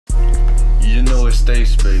know it's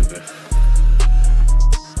Stace, baby.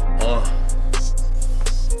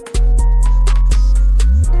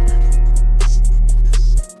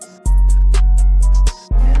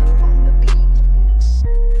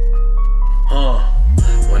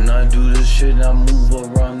 When I do this shit, I move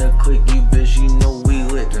around the clicky, bitch. You know we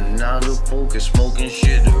lit and out of focus, smoking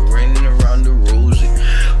shit, raining around the rosy.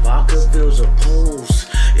 Vodka fills a pulse.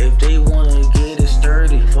 If they wanna get it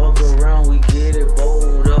sturdy, fuck around, we get it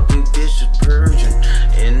bold up. It bitch is purging,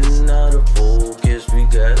 in and out of focus. We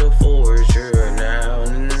got a forger now,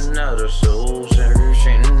 in and out of soul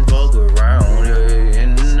searching. Fuck around, yeah,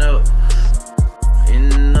 in and up,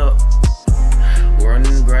 in and up.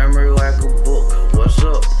 Running grammar like a book. What's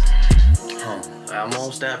up? I'm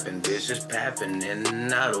on snapping, bitches papping, in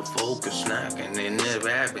and out of focus, snacking, in the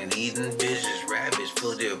rapping, eating bitches, rabbits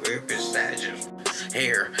for their purpose, statues,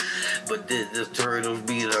 hair. But did the turtles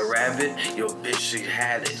be the rabbit? Yo, bitch, she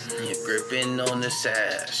had it. You're gripping on the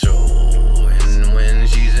sash. And when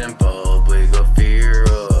she's in public, a fear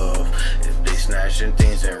of if they snatching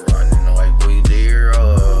things and running like we dear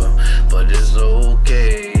of. But it's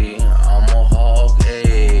okay. I'm a hawk,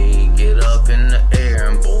 ayy. Get up in the air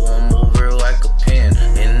and blow 'em over like a pin.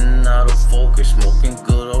 In and out of focus, smoking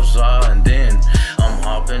good outside. And then I'm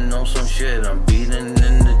hopping on some shit. I'm beating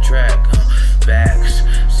in the track. Backs,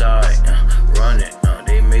 side, run it.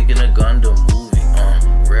 They making a Gundam movie.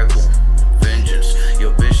 Rebel, vengeance.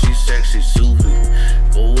 Yo, bitch, she sexy, Suvi.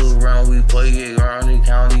 Go around, we play it around the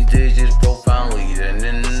county digits profoundly. And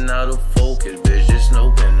in and out of focus, bitch, just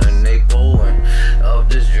snoping and they pulling up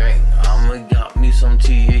this drink. I'ma got me some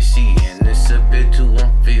THC and it's a bit too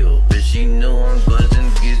unfilled. Bitch, you know I'm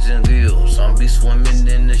buzzing, gets and gills. I'm be swimming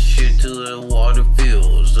in the shit till the water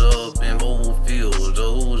fills up in oval fields.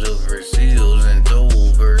 Those over seals and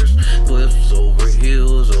dovers, cliffs over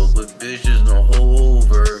hills, over bitches no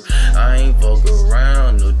over. I ain't fuck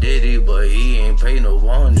around, no diddy, but he ain't pay no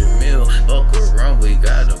 100 mil. Fuck around, we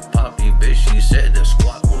got a poppy bitch. She said the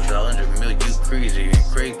squat was 100 mil. You crazy and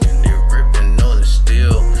craking, they're ripping on the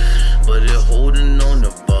steel, but they're holding on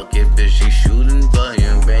the bucket, bitch. She shooting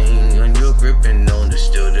bang bang, and you're gripping on the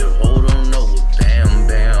steel. They're holding on with bam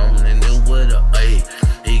bam, and it with a ay.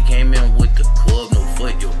 He came in with the club, no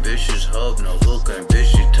foot. Your bitch's hub, no hook, and bitch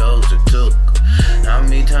she tugs it took. How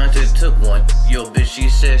many times it took one? Yo, bitch, she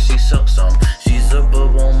said she sucks some. She's up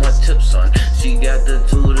on my tip, son. She got the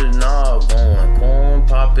to the knob going. Corn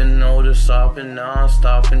popping, all the sopping,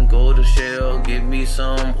 non-stopping. Go to Shell, give me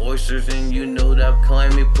some oysters, and you know that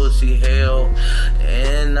climate pussy hell.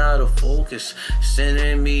 And out of focus,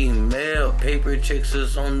 sending me mail. Paper chicks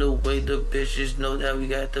is on the way. The bitches know that we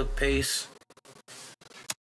got the pace.